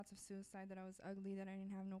of suicide, that I was ugly, that I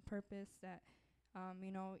didn't have no purpose, that,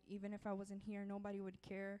 even if I wasn't here, nobody would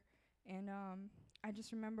care. And I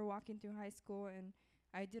just remember walking through high school, and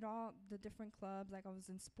I did all the different clubs. Like, I was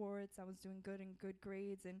in sports, I was doing good in good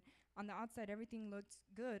grades, and on the outside, everything looked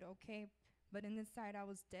good, okay. But in inside, I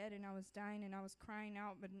was dead, and I was dying, and I was crying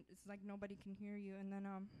out, but it's like nobody can hear you. And then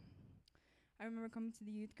I remember coming to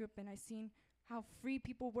the youth group, and I seen how free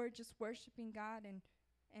people were just worshiping God, and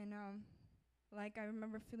like, I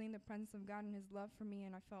remember feeling the presence of God and His love for me,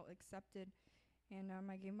 and I felt accepted. And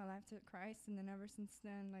I gave my life to Christ, and then ever since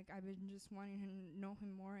then, like, I've been just wanting to know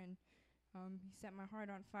Him more, and He set my heart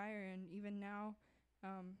on fire. And even now,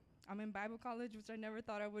 I'm in Bible college, which I never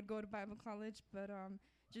thought I would go to Bible college, but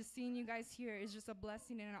just seeing you guys here is just a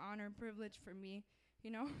blessing and an honor and privilege for me,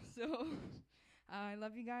 So I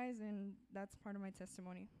love you guys, and that's part of my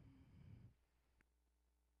testimony.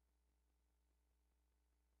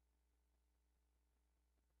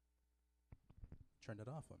 Turned it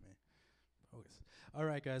off on me. Focus. All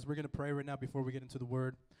right, guys, we're going to pray right now before we get into the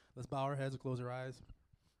word. Let's bow our heads and close our eyes.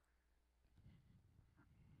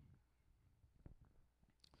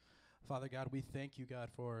 Father God, we thank you, God,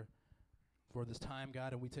 for this time,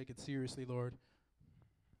 God, and we take it seriously, Lord.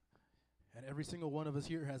 And every single one of us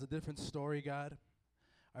here has a different story, God.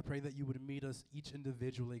 I pray that you would meet us each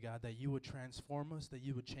individually, God, that you would transform us, that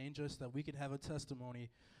you would change us, that we could have a testimony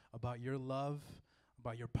about your love,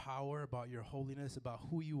 about your power, about your holiness, about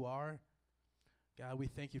who you are. God, we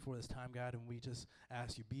thank you for this time, God, and we just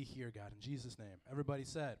ask you, be here, God, in Jesus' name. Everybody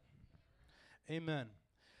said, amen.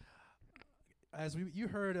 As you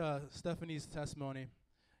heard Stephanie's testimony,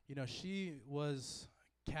 she was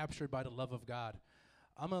captured by the love of God.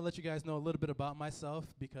 I'm going to let you guys know a little bit about myself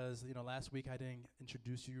because, last week I didn't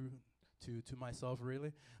introduce you to myself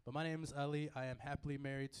really. But my name is Ali. I am happily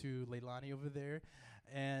married to Leilani over there.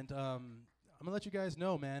 And I'm going to let you guys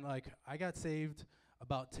know, man, like, I got saved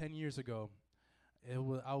about 10 years ago. Man,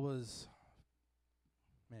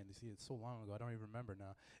 you see, it's so long ago, I don't even remember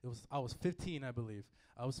now. I was 15, I believe.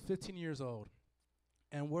 I was 15 years old.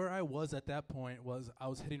 And where I was at that point was I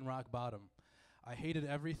was hitting rock bottom. I hated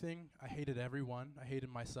everything. I hated everyone. I hated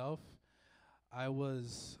myself. I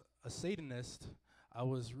was a Satanist. I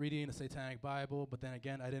was reading a satanic Bible, but then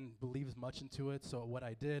again, I didn't believe as much into it. So what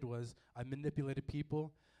I did was I manipulated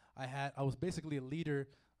people. I was basically a leader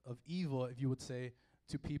of evil, if you would say,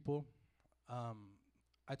 to people.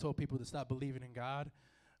 I told people to stop believing in God.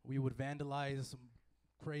 We would vandalize some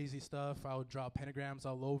crazy stuff. I would draw pentagrams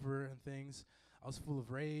all over and things. I was full of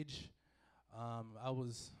rage. I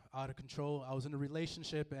was out of control. I was in a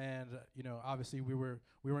relationship, and obviously we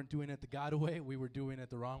weren't doing it the God way. We were doing it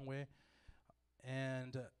the wrong way.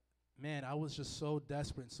 And man, I was just so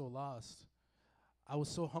desperate and so lost. I was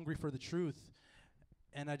so hungry for the truth,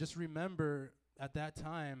 and I just remember at that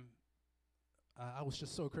time, I was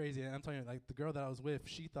just so crazy. And I'm telling you, like, the girl that I was with,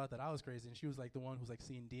 she thought that I was crazy, and she was like the one who's like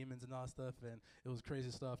seeing demons and all that stuff, and it was crazy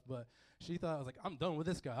stuff. But she thought I was like, I'm done with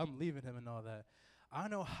this guy. I'm leaving him and all that. I don't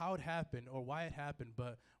know how it happened or why it happened,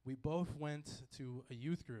 but we both went to a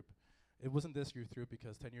youth group. It wasn't this youth group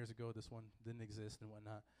because 10 years ago this one didn't exist and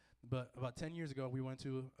whatnot. But about 10 years ago, we went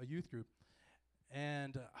to a youth group,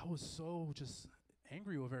 and I was so just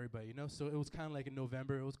angry with everybody, So it was kind of like in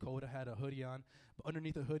November. It was cold. I had a hoodie on. But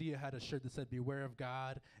underneath the hoodie, I had a shirt that said, "Beware of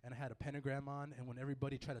God," and I had a pentagram on. And when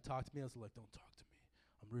everybody tried to talk to me, I was like, "Don't talk to me.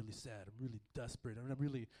 I'm really sad. I'm really desperate.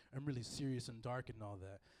 I'm really serious and dark and all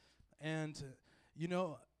that." And,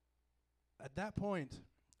 at that point,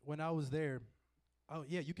 when I was there, oh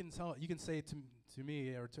yeah, you can say to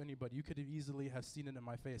me or to anybody, you could have easily have seen it in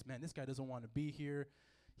my face. Man, this guy doesn't want to be here.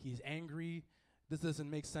 He's angry. This doesn't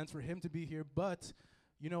make sense for him to be here. But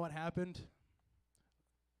you know what happened?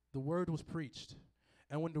 The word was preached.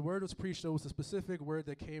 And when the word was preached, there was a specific word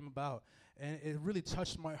that came about. And it really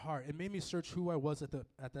touched my heart. It made me search who I was at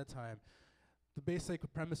that time. The basic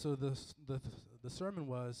premise of the sermon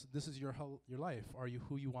was, this is your life. Are you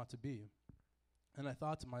who you want to be? And I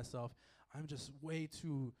thought to myself, I'm just way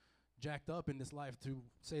too jacked up in this life to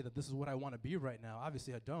say that this is what I want to be right now.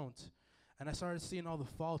 Obviously, I don't. And I started seeing all the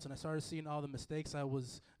faults, and I started seeing all the mistakes I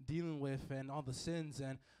was dealing with, and all the sins,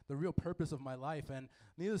 and the real purpose of my life. And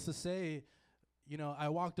needless to say, I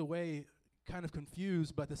walked away kind of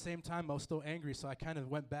confused, but at the same time, I was still angry, so I kind of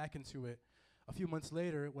went back into it. A few months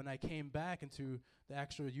later, when I came back into the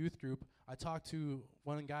actual youth group, I talked to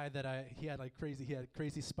one guy that he had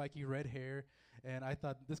crazy spiky red hair, and I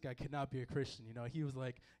thought this guy could not be a Christian.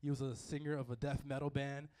 He was a singer of a death metal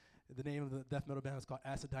band. The name of the death metal band was called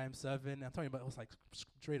Acidime 7. I'm talking about, it was like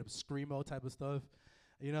straight up screamo type of stuff,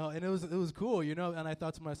 and it was cool, and I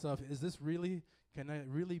thought to myself, can I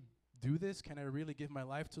really do this? Can I really give my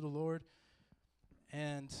life to the Lord?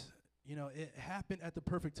 And, it happened at the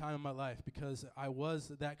perfect time in my life because I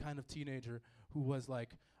was that kind of teenager who was like,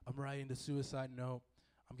 I'm writing the suicide note.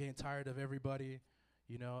 I'm getting tired of everybody.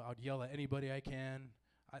 I'd yell at anybody I can.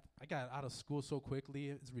 I got out of school so quickly.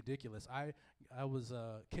 It's ridiculous. I was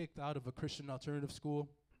kicked out of a Christian alternative school.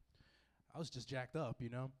 I was just jacked up,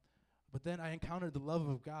 But then I encountered the love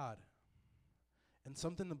of God. And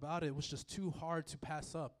something about it was just too hard to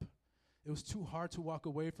pass up. It was too hard to walk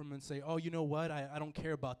away from and say, oh, you know what? I don't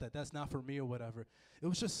care about that. That's not for me or whatever. It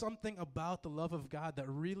was just something about the love of God that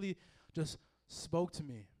really just spoke to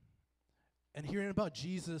me. And hearing about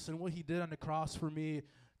Jesus and what he did on the cross for me,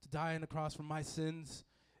 to die on the cross for my sins,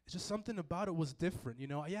 it's just something about it was different,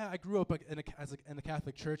 Yeah, I grew up in a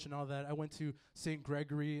Catholic church and all that. I went to St.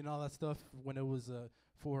 Gregory and all that stuff when it was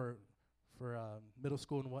for middle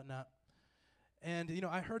school and whatnot. And,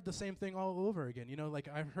 I heard the same thing all over again.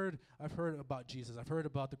 I've heard about Jesus. I've heard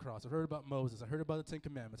about the cross. I've heard about Moses. I've heard about the Ten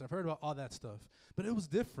Commandments. I've heard about all that stuff. But it was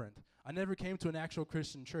different. I never came to an actual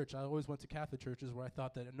Christian church. I always went to Catholic churches where I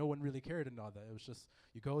thought that no one really cared and all that. It was just,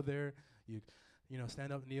 you go there, you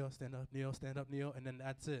stand up, kneel, stand up, kneel, stand up, kneel, and then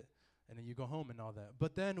that's it. And then you go home and all that.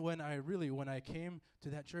 But then when I came to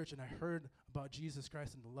that church and I heard about Jesus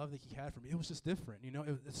Christ and the love that he had for me, it was just different.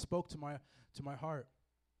 It spoke to my heart.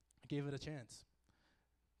 I gave it a chance.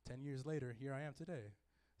 10 years later, here I am today.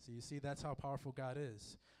 So you see, that's how powerful God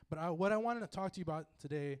is. But what I wanted to talk to you about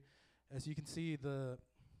today, as you can see the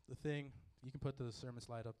thing, you can put the sermon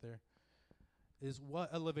slide up there, is what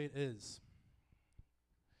Elevate is.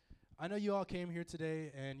 I know you all came here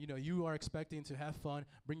today and, you are expecting to have fun,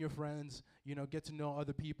 bring your friends, get to know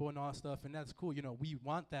other people and all that stuff, and that's cool. We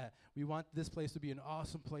want that. We want this place to be an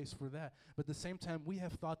awesome place for that. But at the same time, we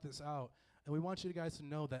have thought this out. And we want you guys to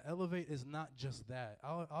know that Elevate is not just that.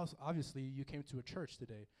 Obviously, you came to a church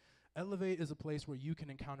today. Elevate is a place where you can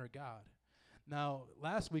encounter God. Now,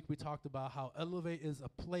 last week we talked about how Elevate is a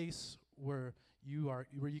place where you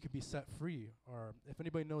can be set free. Or if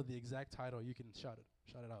anybody knows the exact title, you can shout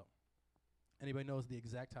it out. Anybody knows the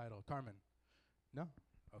exact title? Carmen? No?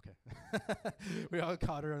 Okay. We all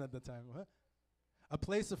caught her at the time. What? A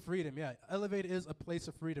place of freedom, yeah. Elevate is a place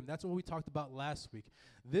of freedom. That's what we talked about last week.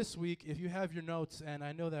 This week, if you have your notes, and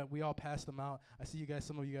I know that we all passed them out, I see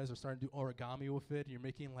some of you guys are starting to do origami with it. You're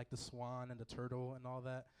making like the swan and the turtle and all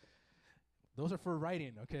that. Those are for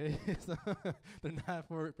writing, okay? So they're not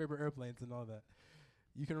for paper airplanes and all that.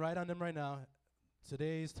 You can write on them right now.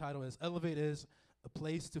 Today's title is Elevate is a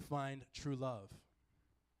place to find true love.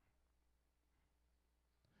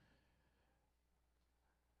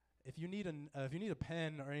 If you need a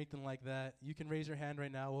pen or anything like that, you can raise your hand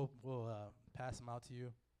right now. We'll pass them out to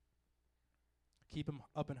you. Keep them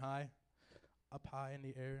up high in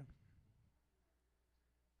the air.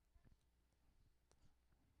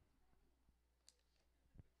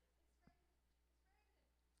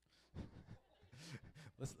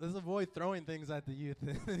 Let's avoid throwing things at the youth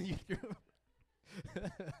in the youth group.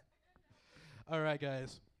 All right,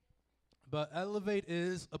 guys. But Elevate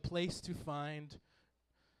is a place to find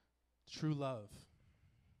true love.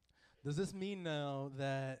 Does this mean now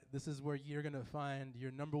that this is where you're going to find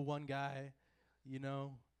your number one guy,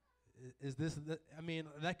 Is this,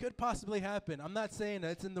 that could possibly happen. I'm not saying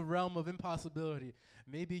that it's in the realm of impossibility.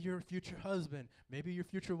 Maybe your future husband, maybe your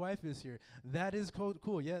future wife is here. That is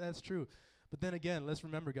cool. Yeah, that's true. But then again, let's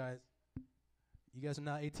remember, guys, you guys are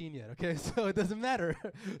not 18 yet, okay? So it doesn't matter.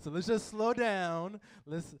 So let's just slow down.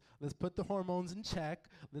 Let's put the hormones in check.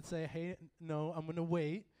 Let's say, hey, no, I'm going to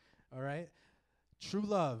wait. All right? True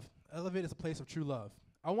love. Elevate is a place of true love.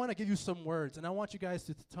 I want to give you some words, and I want you guys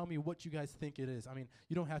to tell me what you guys think it is. I mean,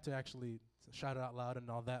 you don't have to actually shout it out loud and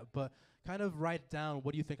all that, but kind of write down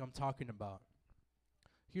what do you think I'm talking about.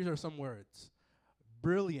 Here are some words.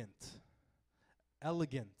 Brilliant,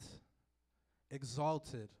 elegant,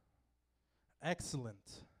 exalted,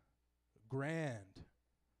 excellent, grand,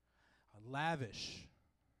 lavish,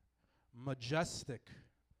 majestic,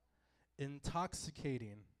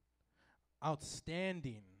 intoxicating,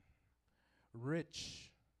 outstanding,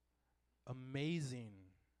 rich, amazing,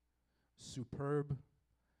 superb.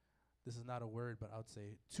 This is not a word, but I would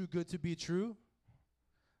say too good to be true.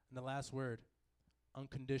 And the last word,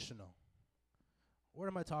 unconditional. What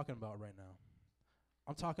am I talking about right now?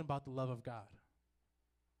 I'm talking about the love of God.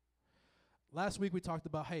 Last week we talked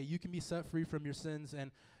about, hey, you can be set free from your sins,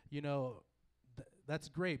 and that's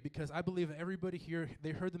great because I believe everybody here,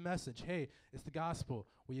 they heard the message. Hey, it's the gospel.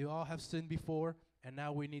 We all have sinned before, and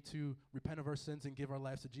now we need to repent of our sins and give our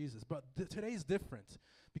lives to Jesus. But today is different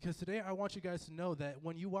because today I want you guys to know that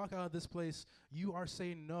when you walk out of this place, you are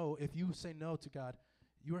saying no. If you say no to God,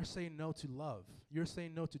 you are saying no to love. You're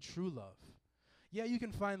saying no to true love. Yeah, you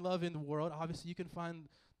can find love in the world. Obviously, you can find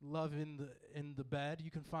love in the bed.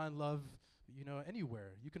 You can find love,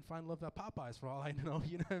 anywhere. You can find love at Popeyes for all I know.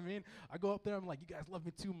 You know what I mean? I go up there, I'm like, you guys love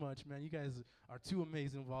me too much, man. You guys are too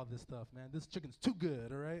amazing with all this stuff, man. This chicken's too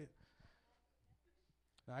good, all right?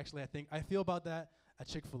 No, actually, I feel about that at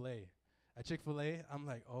Chick-fil-A. At Chick-fil-A, I'm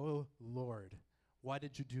like, oh, Lord, why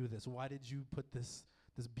did you do this? Why did you put this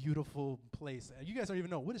beautiful place? You guys don't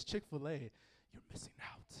even know. What is Chick-fil-A? You're missing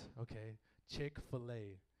out, okay?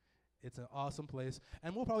 Chick-fil-A. It's an awesome place.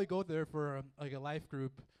 And we'll probably go there for like a life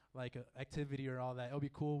group, like a activity or all that. It'll be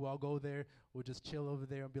cool. We'll all go there. We'll just chill over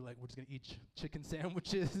there and be like, we're just going to eat chicken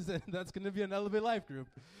sandwiches, and that's going to be an Elevate Life group.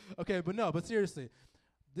 Okay, but seriously,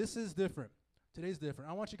 this is different. Today's different.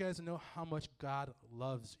 I want you guys to know how much God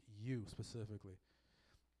loves you specifically.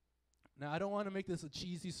 Now, I don't want to make this a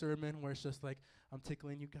cheesy sermon where it's just like, I'm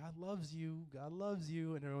tickling you. God loves you. God loves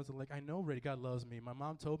you. And everyone's like, I know already God loves me. My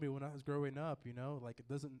mom told me when I was growing up, like it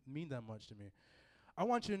doesn't mean that much to me. I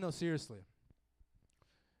want you to know seriously,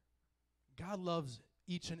 God loves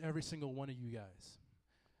each and every single one of you guys.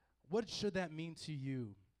 What should that mean to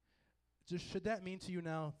you? Should that mean to you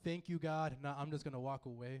now, thank you, God, now I'm just going to walk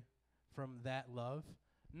away from that love?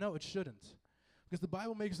 No, it shouldn't. Because the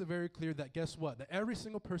Bible makes it very clear that, guess what? That every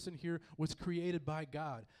single person here was created by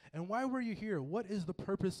God. And why were you here? What is the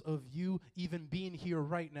purpose of you even being here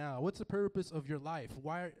right now? What's the purpose of your life?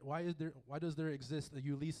 Why does there exist a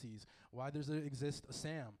Ulysses? Why does there exist a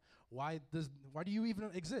Sam? Why do you even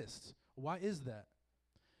exist? Why is that?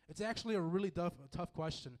 It's actually a really tough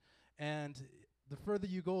question. And the further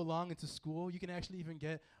you go along into school, you can actually even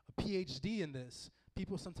get a PhD in this.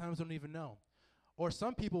 People sometimes don't even know. Or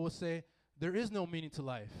some people will say, there is no meaning to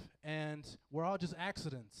life, and we're all just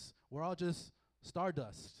accidents. We're all just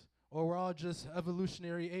stardust, or we're all just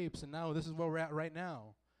evolutionary apes, and now this is where we're at right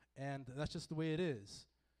now, and that's just the way it is.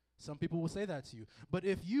 Some people will say that to you. But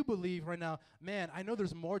if you believe right now, man, I know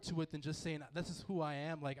there's more to it than just saying this is who I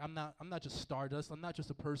am. Like I'm not just stardust. I'm not just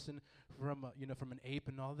a person from an ape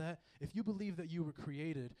and all that. If you believe that you were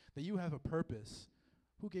created, that you have a purpose,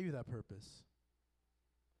 who gave you that purpose?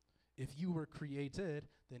 If you were created,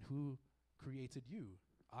 then who created you?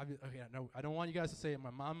 I don't want you guys to say it, my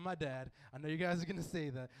mom and my dad. I know you guys are going to say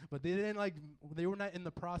that, but they were not in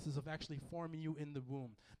the process of actually forming you in the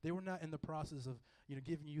womb. They were not in the process of,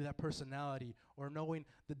 giving you that personality or knowing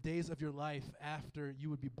the days of your life after you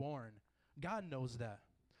would be born. God knows that.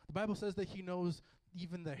 The Bible says that he knows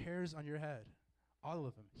even the hairs on your head, all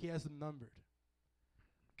of them. He has them numbered.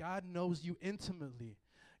 God knows you intimately.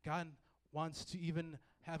 God wants to even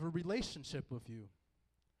have a relationship with you.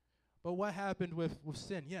 But what happened with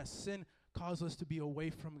sin? Yes, sin caused us to be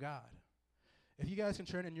away from God. If you guys can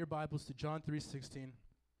turn in your Bibles to John 3:16.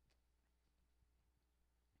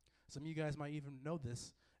 Some of you guys might even know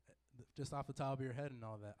this just off the top of your head and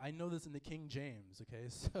all that. I know this in the King James, okay?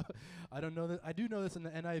 So I don't know that. I do know this in the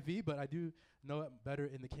NIV, but I do know it better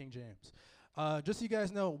in the King James. Just so you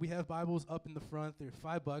guys know, we have Bibles up in the front. They're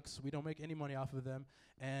 $5. We don't make any money off of them.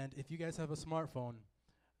 And if you guys have a smartphone,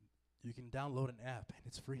 you can download an app, and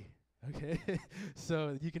it's free. Okay,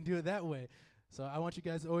 so you can do it that way. So I want you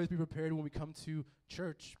guys to always be prepared when we come to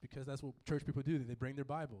church, because that's what church people do. They bring their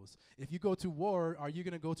Bibles. If you go to war, are you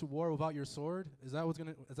going to go to war without your sword? Is that what you're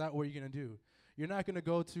going to do? You're not going to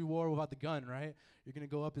go to war without the gun, right? You're going to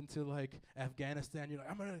go up into like Afghanistan. You're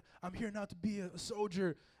like, I'm here now to be a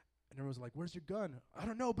soldier. And everyone's like, where's your gun? I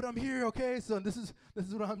don't know, but I'm here, okay? So this is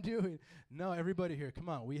what I'm doing. No, everybody here, come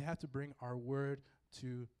on. We have to bring our word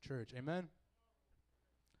to church. Amen?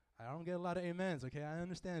 I don't get a lot of amens, okay? I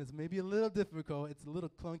understand. It's maybe a little difficult. It's a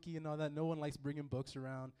little clunky and all that. No one likes bringing books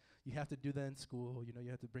around. You have to do that in school.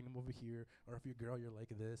 You have to bring them over here. Or if you're a girl, you're like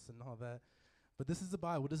this and all that. But this is the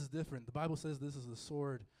Bible. This is different. The Bible says this is the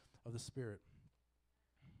sword of the Spirit.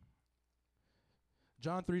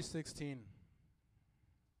 John 3:16.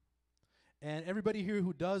 And everybody here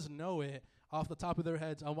who does know it, off the top of their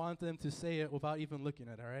heads, I want them to say it without even looking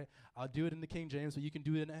at it, all right? I'll do it in the King James, but you can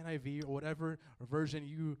do it in NIV or whatever version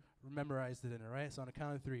you memorized it in, all right? So on the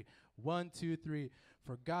count of 3. 1, 2, 3.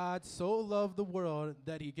 For God so loved the world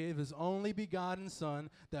that he gave his only begotten Son,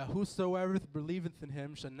 that whosoever believeth in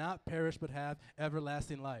him shall not perish but have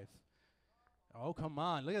everlasting life. Oh, come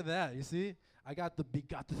on. Look at that. You see? I got the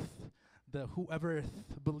begotteth, the whoever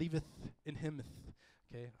believeth in him.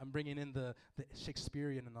 Okay, I'm bringing in the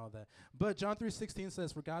Shakespearean and all that. But John 3:16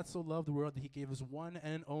 says, for God so loved the world that he gave his one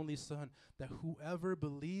and only Son, that whoever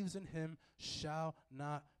believes in him shall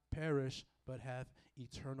not perish, but have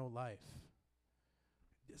eternal life.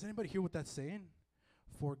 Does anybody hear what that's saying?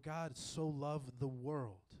 For God so loved the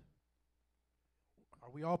world. Are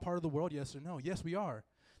we all part of the world? Yes or no? Yes, we are.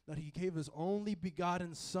 That he gave his only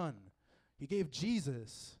begotten Son. He gave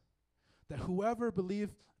Jesus, that whoever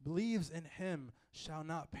believes in him shall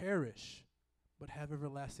not perish, but have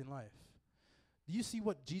everlasting life. Do you see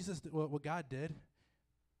what what God did?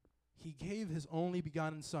 He gave his only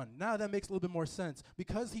begotten Son. Now that makes a little bit more sense.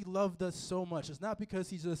 Because he loved us so much. It's not because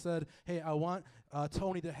he just said, hey, I want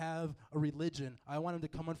Tony to have a religion. I want him to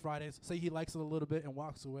come on Fridays, say he likes it a little bit, and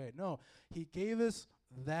walks away. No, he gave us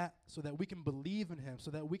that so that we can believe in him, so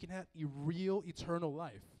that we can have a real eternal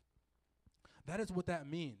life. That is what that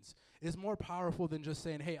means. It's more powerful than just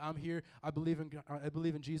saying, hey, I'm here, I believe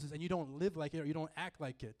in Jesus, and you don't live like it or you don't act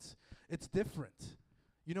like it. It's different.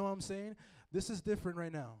 You know what I'm saying? This is different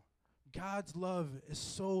right now. God's love is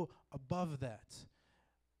so above that.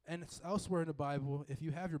 And it's elsewhere in the Bible. If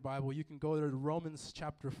you have your Bible, you can go there to Romans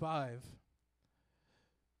chapter 5.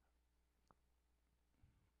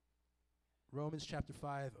 Romans chapter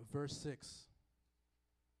 5, verse 6.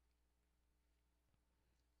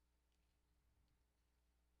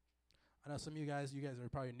 I know some of you guys are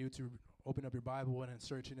probably new to open up your Bible and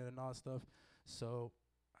searching it and all that stuff. So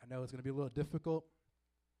I know it's going to be a little difficult.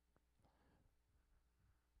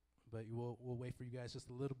 But we'll wait for you guys just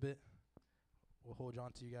a little bit. We'll hold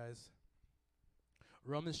on to you guys.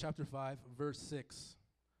 Romans chapter 5, verse 6.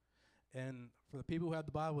 And for the people who have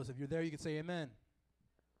the Bibles, if you're there, you can say amen.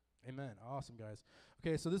 Amen. Awesome, guys.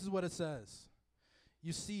 Okay, so this is what it says.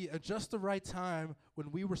 You see, at just the right time,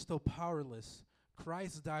 when we were still powerless,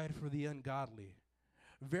 Christ died for the ungodly.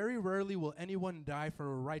 Very rarely will anyone die for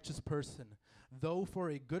a righteous person, though for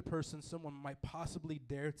a good person someone might possibly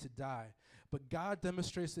dare to die. But God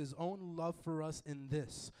demonstrates his own love for us in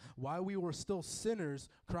this: while we were still sinners,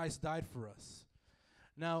 Christ died for us.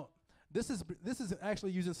 Now, this is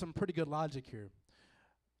actually using some pretty good logic here.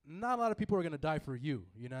 Not a lot of people are going to die for you,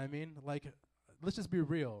 you know what I mean? Like, let's just be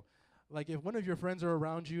real. Like, if one of your friends are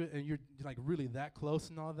around you and you're like really that close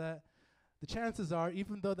and all that, the chances are,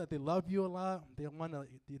 even though that they love you a lot,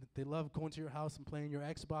 they love going to your house and playing your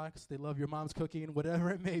Xbox, they love your mom's cooking, whatever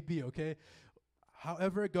it may be, okay?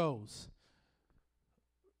 However it goes,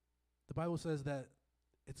 the Bible says that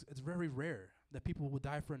it's very rare that people will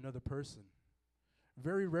die for another person.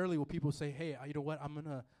 Very rarely will people say, hey, you know what, I'm going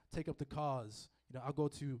to take up the cause. You know, I'll go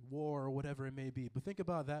to war or whatever it may be. But think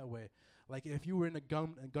about it that way. Like, if you were in a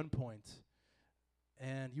gunpoint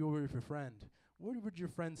and you were with your friend, what would your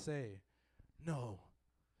friend say? No,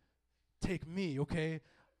 take me, okay?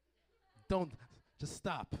 Don't, just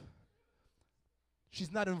stop.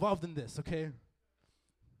 She's not involved in this, okay?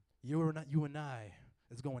 You and I,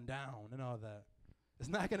 it's going down and all that. It's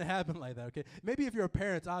not going to happen like that, okay? Maybe if you're a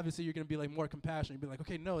parent, obviously you're going to be like more compassionate. You'll be like,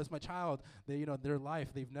 okay, no, it's my child. Their life,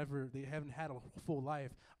 they haven't had a full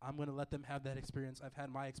life. I'm going to let them have that experience. I've had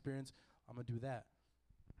my experience. I'm going to do that.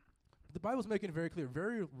 But the Bible's making it very clear.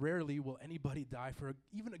 Very rarely will anybody die for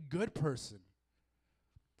even a good person.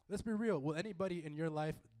 Let's be real. Will anybody in your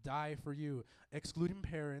life die for you? Excluding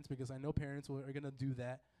parents, because I know parents are going to do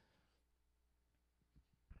that.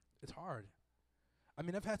 It's hard. I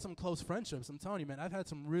mean, I've had some close friendships. I'm telling you, man, I've had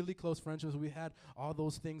some really close friendships. We had all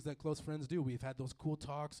those things that close friends do. We've had those cool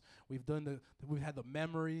talks. We've had the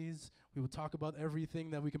memories. We would talk about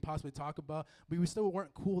everything that we can possibly talk about. But we still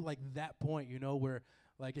weren't cool like that point, you know, where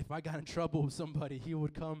like if I got in trouble with somebody, he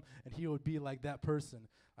would come and he would be like that person.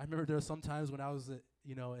 I remember there were some times when I was,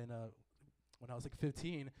 when I was like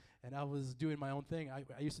 15 and I was doing my own thing.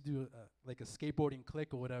 I used to do like a skateboarding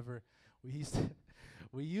clique or whatever.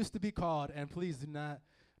 We used to be called, and please do not,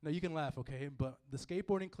 no, you can laugh, okay? But the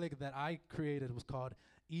skateboarding clique that I created was called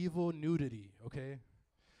Evil Nudity, okay?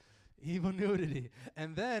 Evil Nudity.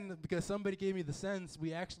 And then, because somebody gave me the sense,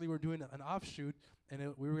 we actually were doing an offshoot, and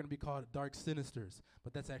we were going to be called Dark Sinisters,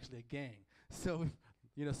 but that's actually a gang. So,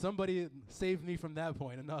 somebody saved me from that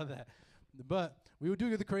point and all that. But we would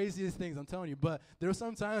do the craziest things, I'm telling you. But there were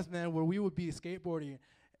some times, man, where we would be skateboarding,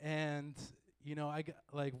 and,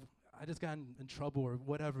 I just got in trouble or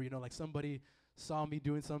whatever, like somebody saw me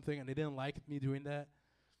doing something and they didn't like me doing that.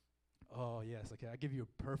 Oh, yes, okay, I'll give you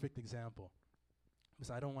a perfect example because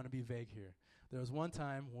I don't want to be vague here. There was one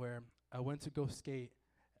time where I went to go skate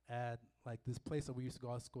at like this place that we used to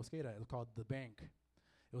go skate at. It was called The Bank.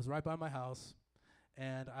 It was right by my house,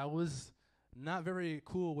 and I was not very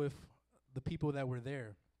cool with the people that were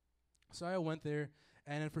there. So I went there,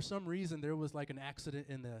 and then for some reason there was like an accident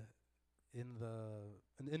in the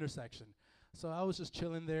intersection. So I was just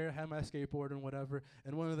chilling there, had my skateboard and whatever,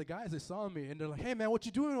 and one of the guys, they saw me, and they're like, hey, man, what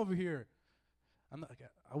you doing over here?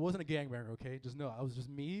 I wasn't a gangbanger, okay? Just know, I was just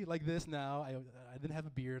me like this now. I didn't have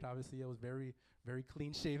a beard, obviously. I was very, very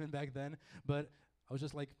clean-shaven back then, but I was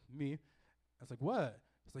just like me. I was like, what?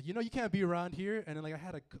 It's like, you can't be around here. And then like I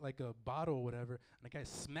had a bottle or whatever, and the guy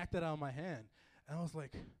smacked it out of my hand. And I was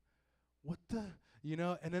like, what the?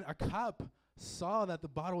 And then a cop saw that the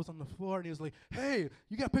bottle was on the floor, and he was like, hey,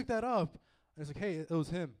 you got to pick that up. And I was like, hey, it was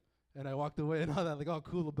him. And I walked away and all that, like all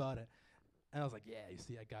cool about it. And I was like, yeah, you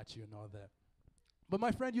see, I got you and all that. But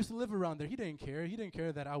my friend used to live around there. He didn't care. He didn't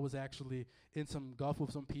care that I was actually in some gulf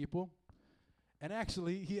with some people. And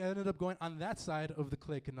actually, he ended up going on that side of the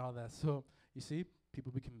clique and all that. So, you see,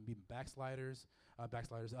 people can be backstabbers. They're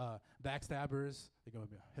going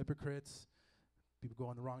to be hypocrites. People go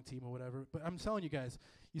on the wrong team or whatever. But I'm telling you guys,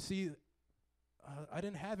 you see, I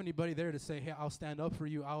didn't have anybody there to say, hey, I'll stand up for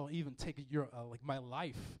you. I'll even take your my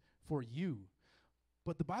life for you.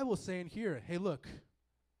 But the Bible is saying here, hey, look,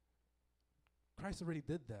 Christ already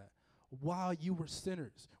did that while you were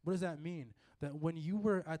sinners. What does that mean? That when you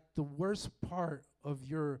were at the worst part of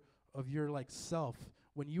your like self,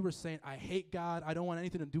 when you were saying, I hate God, I don't want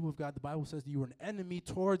anything to do with God, the Bible says that you were an enemy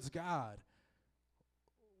towards God.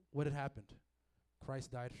 What had happened?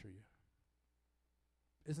 Christ died for you.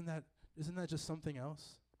 Isn't that just something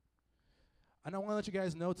else? And I want to let you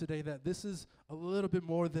guys know today that this is a little bit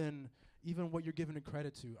more than even what you're giving it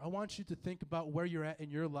credit to. I want you to think about where you're at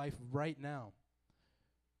in your life right now.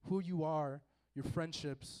 Who you are, your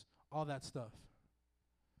friendships, all that stuff.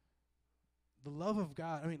 The love of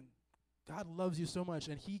God, God loves you so much,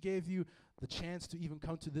 and he gave you the chance to even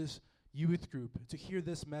come to this youth group, to hear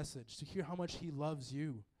this message, to hear how much he loves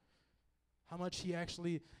you, how much he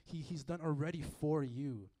actually, he's done already for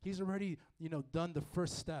you. He's already, done the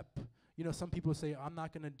first step. Some people say, I'm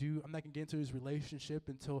not going to get into his relationship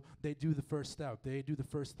until they do the first step. They do the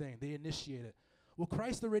first thing. They initiate it. Well,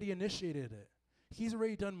 Christ already initiated it. He's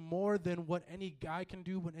already done more than what any guy can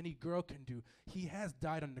do, what any girl can do. He has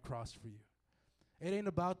died on the cross for you. It ain't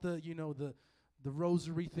about the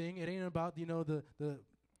rosary thing. It ain't about,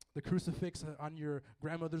 the crucifix on your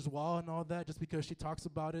grandmother's wall and all that just because she talks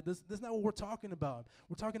about it. This is not what we're talking about.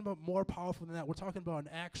 We're talking about more powerful than that. We're talking about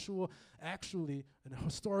actually an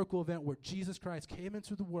historical event where Jesus Christ came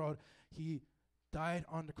into the world. He died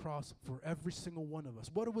on the cross for every single one of us.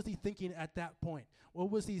 What was he thinking at that point?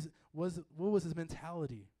 What was his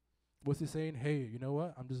mentality? Was he saying, hey, you know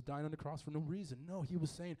what? I'm just dying on the cross for no reason. No, he was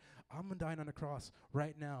saying, I'm dying on the cross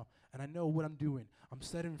right now, and I know what I'm doing. I'm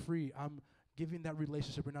setting free. I'm giving that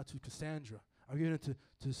relationship right now to Cassandra. I'm giving it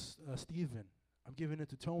to Stephen. I'm giving it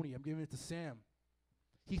to Tony. I'm giving it to Sam.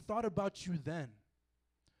 He thought about you then.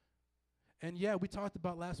 And yeah, we talked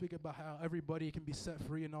about last week about how everybody can be set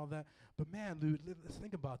free and all that. But man, dude, let's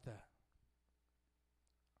think about that.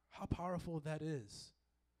 How powerful that is.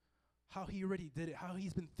 How he already did it. How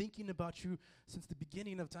he's been thinking about you since the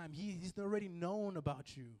beginning of time. He's already known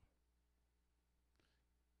about you.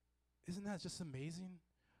 Isn't that just amazing?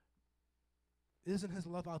 Isn't his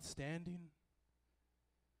love outstanding?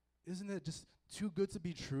 Isn't it just too good to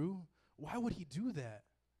be true? Why would he do that?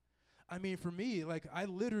 For me, I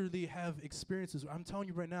literally have experiences, I'm telling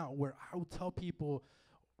you right now, where I would tell people,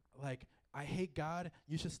 I hate God,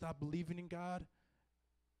 you should stop believing in God.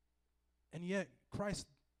 And yet, Christ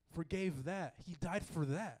forgave that. He died for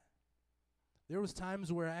that. There was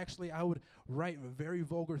times where actually I would write very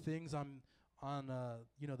vulgar things on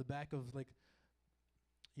the back of, when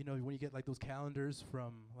you get, those calendars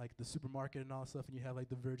from, the supermarket and all that stuff, and you have,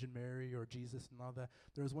 the Virgin Mary or Jesus and all that.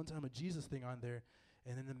 There was one time a Jesus thing on there.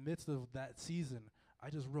 And in the midst of that season, I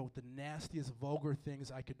just wrote the nastiest, vulgar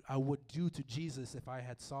things I would do to Jesus if I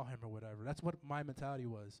had saw him or whatever. That's what my mentality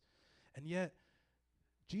was. And yet,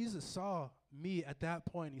 Jesus saw me at that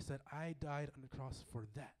point. He said, I died on the cross for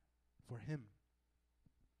that, for him.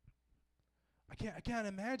 I can't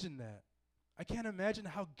imagine that. I can't imagine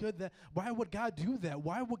how good that, why would God do that?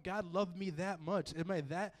 Why would God love me that much? Am I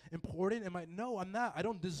that important? No, I'm not. I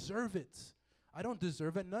don't deserve it. I don't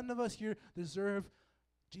deserve it. None of us here deserve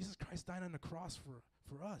Jesus Christ dying on the cross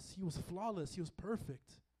for us. He was flawless. He was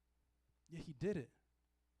perfect. Yet he did it.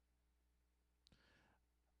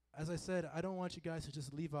 As I said, I don't want you guys to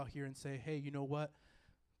just leave out here and say, hey, you know what?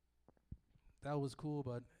 That was cool,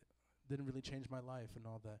 but didn't really change my life and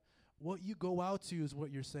all that. What you go out to is what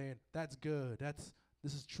you're saying. That's good.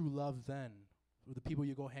 This is true love then. With the people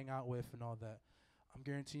you go hang out with and all that. I'm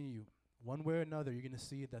guaranteeing you, one way or another, you're going to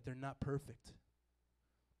see that they're not perfect.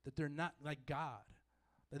 That they're not like God.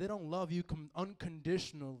 That they don't love you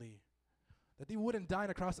unconditionally. That they wouldn't die on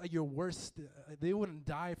the cross at your worst. They wouldn't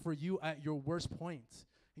die for you at your worst point.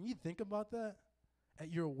 Can you think about that?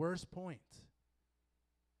 At your worst point.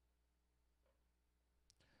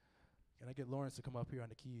 Can I get Lawrence to come up here on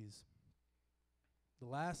the keys? The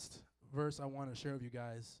last verse I want to share with you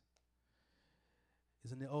guys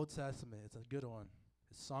is in the Old Testament. It's a good one.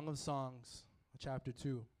 It's Song of Songs, chapter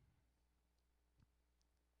 2.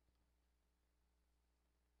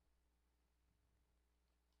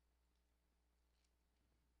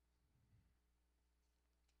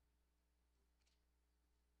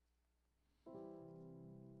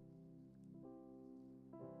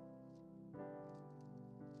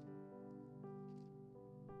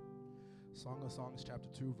 Song of Songs, chapter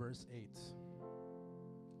 2, verse 8.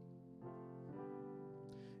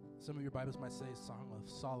 Some of your Bibles might say Song of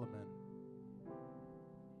Solomon.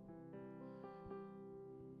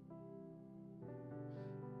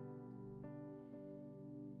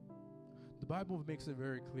 The Bible makes it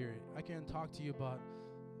very clear. I can talk to you about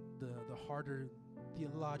the harder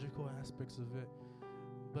theological aspects of it,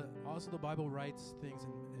 but also the Bible writes things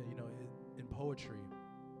in poetry,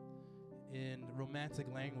 in romantic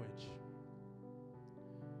language.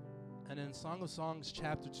 And in Song of Songs,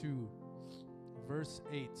 chapter 2, verse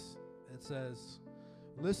 8, it says,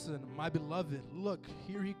 "Listen, my beloved, look,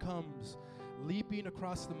 here he comes, leaping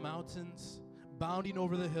across the mountains, bounding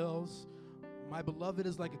over the hills. My beloved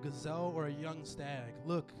is like a gazelle or a young stag.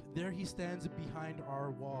 Look, there he stands behind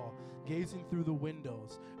our wall, gazing through the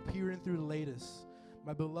windows, peering through the lattice.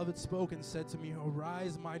 My beloved spoke and said to me,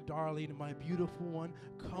 'Arise, my darling, my beautiful one,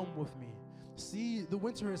 come with me.' See, the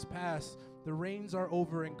winter has passed, the rains are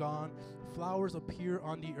over and gone, flowers appear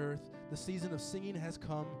on the earth, the season of singing has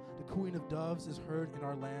come, the cooing of doves is heard in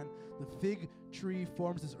our land, the fig tree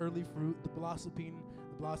forms its early fruit, the blossoming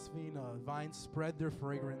vines spread their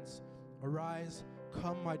fragrance. Arise,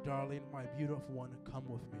 come, my darling, my beautiful one, come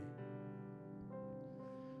with me."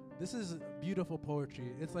 This is beautiful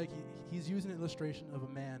poetry. It's like he's using an illustration of a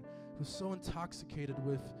man who's so intoxicated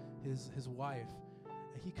with his wife,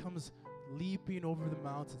 and he comes leaping over the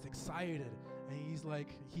mountains, excited, and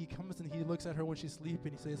he comes and he looks at her when she's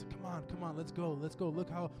sleeping. He says, come on, let's go. Look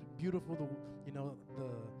how beautiful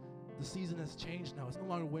the season has changed now. It's no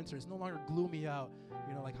longer winter. It's no longer gloomy out,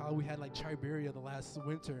 like how we had like Siberia the last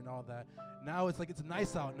winter and all that. Now it's like it's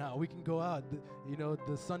nice out now. We can go out.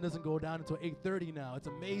 The sun doesn't go down until 8:30 now. It's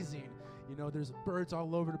amazing. There's birds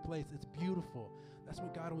all over the place. It's beautiful. That's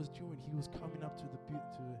what God was doing. He was coming up to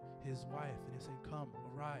his wife and he's saying, "Come,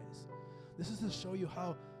 arise." This is to show you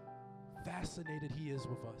how fascinated he is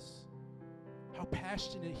with us, how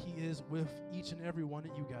passionate he is with each and every one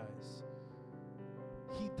of you guys.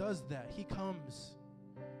 He does that. He comes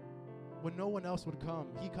when no one else would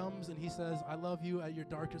come. He comes and he says, "I love you at your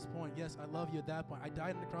darkest point. Yes, I love you at that point. I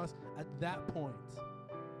died on the cross at that point."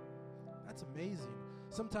 That's amazing.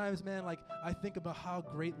 Sometimes, man, I think about how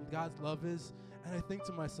great God's love is, and I think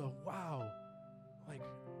to myself, wow,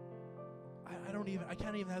 I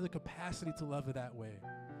can't even have the capacity to love it that way.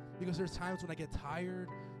 Because there's times when I get tired,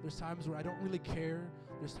 there's times where I don't really care,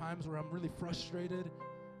 there's times where I'm really frustrated,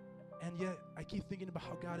 and yet I keep thinking about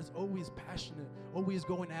how God is always passionate, always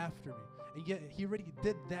going after me. And yet he already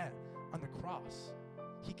did that on the cross.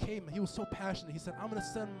 He came, he was so passionate. He said, "I'm going to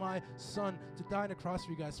send my son to die on the cross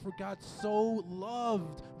for you guys. For God so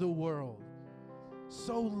loved the world."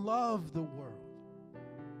 So loved the world.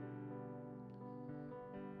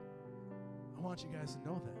 I want you guys to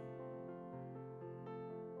know that.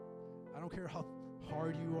 I don't care how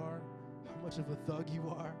hard you are, how much of a thug you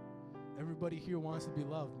are. Everybody here wants to be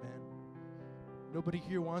loved, man. Nobody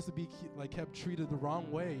here wants to be kept treated the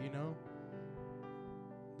wrong way,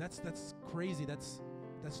 That's crazy. That's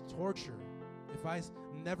torture. If I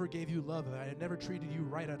never gave you love, if I never treated you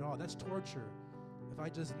right at all, that's torture. If I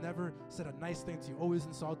just never said a nice thing to you, always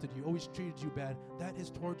insulted you, always treated you bad, that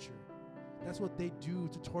is torture. That's what they do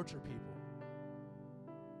to torture people.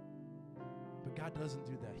 But God doesn't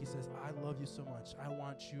do that. He says, "I love you so much. I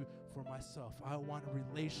want you for myself. I want a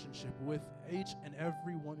relationship with each and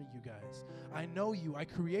every one of you guys. I know you. I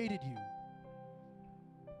created you."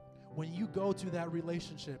 When you go to that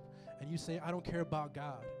relationship and you say, "I don't care about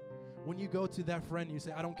God," when you go to that friend and you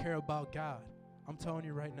say, "I don't care about God," I'm telling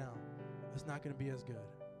you right now, it's not going to be as good.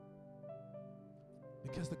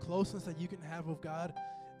 Because the closeness that you can have with God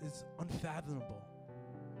is unfathomable.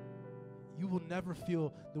 You will never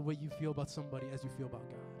feel the way you feel about somebody as you feel about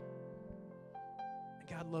God. And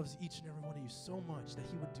God loves each and every one of you so much that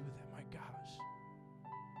he would do that. My gosh.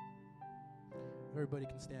 Everybody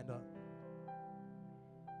can stand up.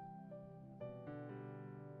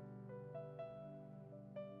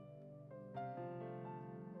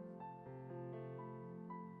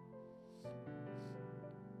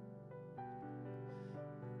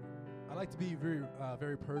 I like to be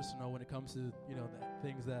very personal when it comes to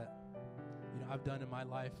things that I've done in my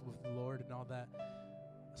life with the Lord and all that.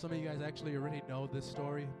 Some of you guys actually already know this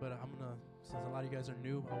story, but since a lot of you guys are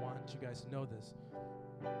new, I want you guys to know this.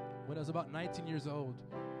 when I was about 19 years old,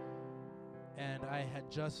 and I had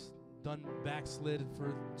just done backslid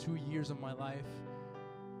for 2 years of my life.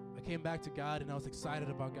 I came back to God, and I was excited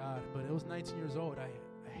about God, but it was 19 years old. I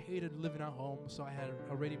hated living at home, so I had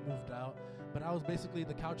already moved out, but I was basically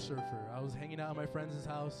the couch surfer. I was hanging out at my friend's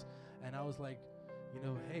house, and I was like,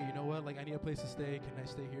 hey, you know what? Like, I need a place to stay. Can I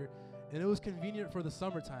stay here? And it was convenient for the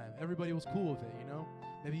summertime. Everybody was cool with it,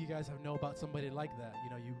 Maybe you guys know about somebody like that,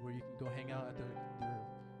 where you can go hang out at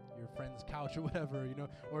your friend's couch or whatever,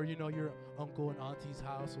 or your uncle and auntie's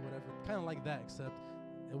house or whatever. Kind of like that, except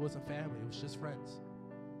it wasn't family. It was just friends.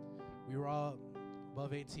 We were all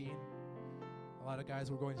above 18. A lot of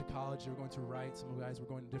guys were going to college. They were going to Wright. Some guys were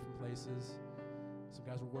going to different places. Some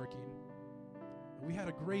guys were working. And we had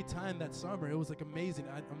a great time that summer. It was like amazing.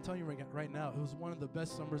 I'm telling you right now, it was one of the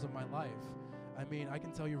best summers of my life. I mean, I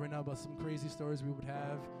can tell you right now about some crazy stories we would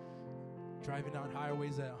have, driving down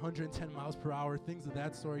highways at 110 miles per hour, things of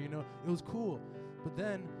that sort, It was cool. But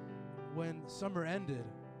then when summer ended,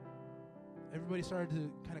 everybody started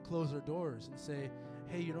to kind of close their doors and say,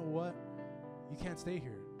 hey, you know what? You can't stay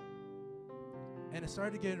here. And it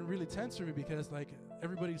started getting really tense for me because,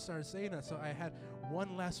 everybody started saying that. So I had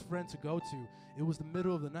one last friend to go to. It was the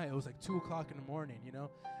middle of the night. It was 2 o'clock in the morning,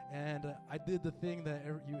 And I did the thing that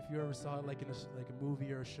if you ever saw it in a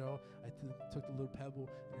movie or a show, I took the little pebble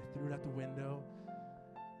and I threw it out the window.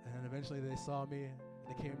 And then eventually they saw me and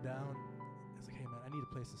they came down. I was like, hey, man, I need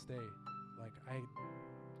a place to stay. I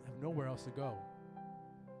have nowhere else to go.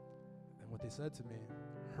 And what they said to me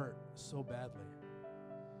hurt so badly.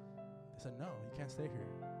 They said, no, you can't stay here.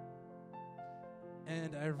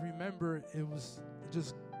 And I remember it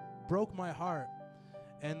just broke my heart.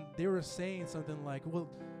 And they were saying something like, well,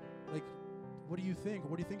 what do you think?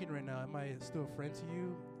 What are you thinking right now? Am I still a friend to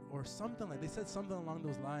you? Or something they said something along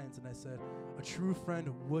those lines. And I said, a true friend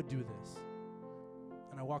would do this.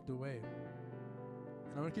 And I walked away.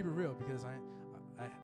 And I'm going to keep it real because